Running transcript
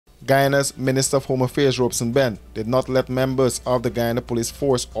Guyana's Minister of Home Affairs Robeson Benn did not let members of the Guyana Police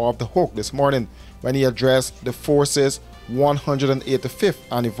Force off the hook this morning when he addressed the force's 185th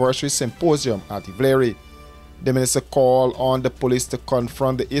anniversary symposium at Ivlery. The minister called on the police to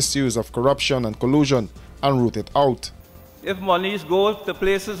confront the issues of corruption and collusion and root it out. If monies go to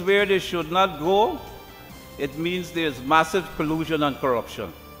places where they should not go, it means there's massive collusion and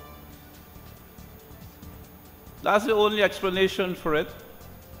corruption. That's the only explanation for it.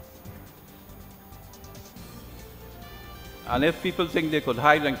 And if people think they could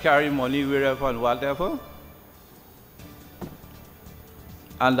hide and carry money wherever and whatever,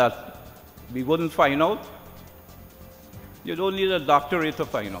 and that we wouldn't find out, you don't need a doctorate to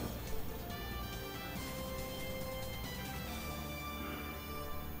find out.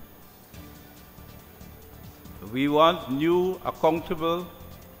 We want new, accountable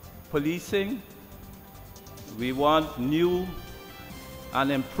policing. We want new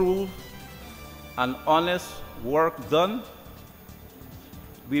and improved and honest work done.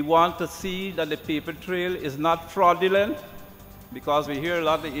 We want to see that the paper trail is not fraudulent, because we hear a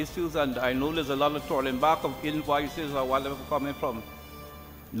lot of issues, and I know there's a lot of turning back of invoices or whatever coming from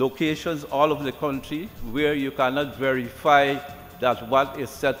locations all over the country where you cannot verify that what is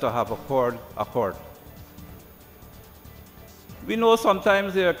said to have occurred. We know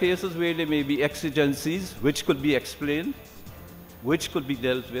sometimes there are cases where there may be exigencies which could be explained, which could be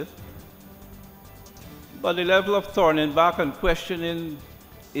dealt with. But the level of turning back and questioning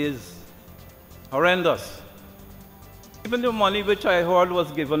is horrendous. Even the money which I heard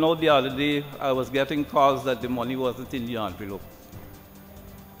was given out the other day, I was getting calls that the money wasn't in the envelope.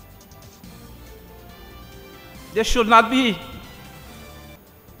 There should not be.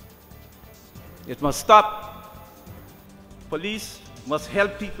 It must stop. Police must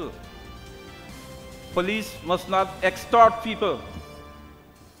help people. Police must not extort people.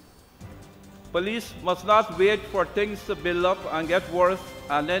 Police must not wait for things to build up and get worse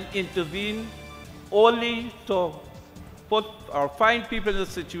and then intervene only to put or find people in a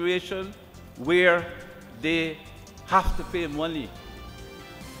situation where they have to pay money,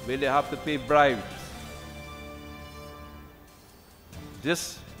 where they have to pay bribes.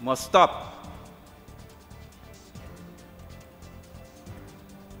 This must stop.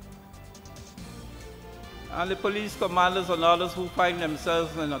 And the police commanders and others who find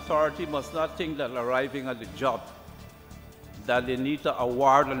themselves in authority must not think that arriving at the job, that they need to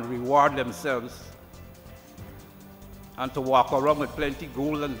award and reward themselves and to walk around with plenty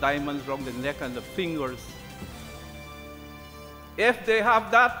gold and diamonds around the neck and the fingers. If they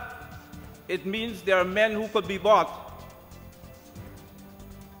have that, it means there are men who could be bought.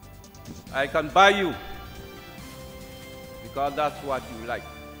 I can buy you because that's what you like,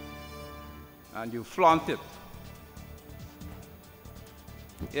 and you flaunt it.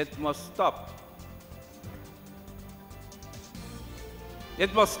 It must stop.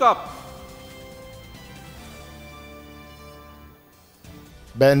 It must stop.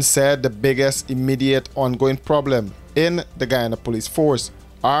 Benn said the biggest immediate ongoing problem in the Guyana Police Force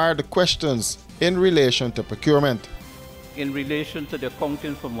are the questions in relation to procurement. In relation to the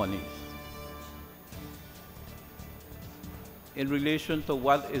accounting for monies. In relation to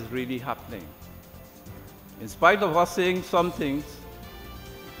what is really happening. In spite of us saying some things,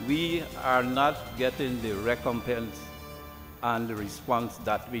 we are not getting the recompense and the response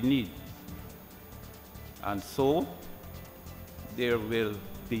that we need. And so, there will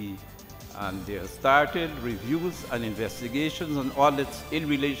be, and there started, reviews and investigations and audits in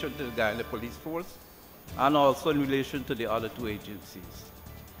relation to the Guyana Police Force and also in relation to the other two agencies.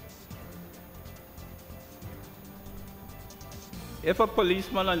 If a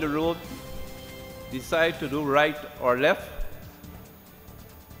policeman on the road decides to do right or left,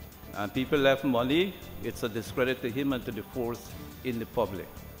 and people left money, it's a discredit to him and to the force in the public.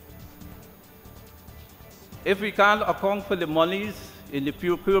 If we can't account for the monies in the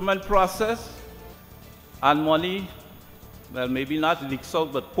procurement process, and money, well, maybe not leaks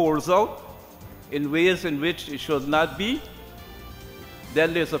out, but pours out in ways in which it should not be,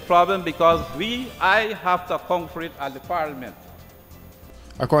 then there's a problem, because I have to account for it at the Parliament.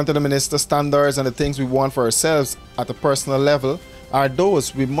 According to the minister, standards and the things we want for ourselves at a personal level are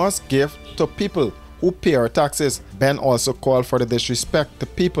those we must give to people who pay our taxes. Benn also called for the disrespect to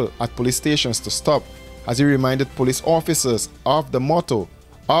people at police stations to stop, as he reminded police officers of the motto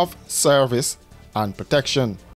of service and protection.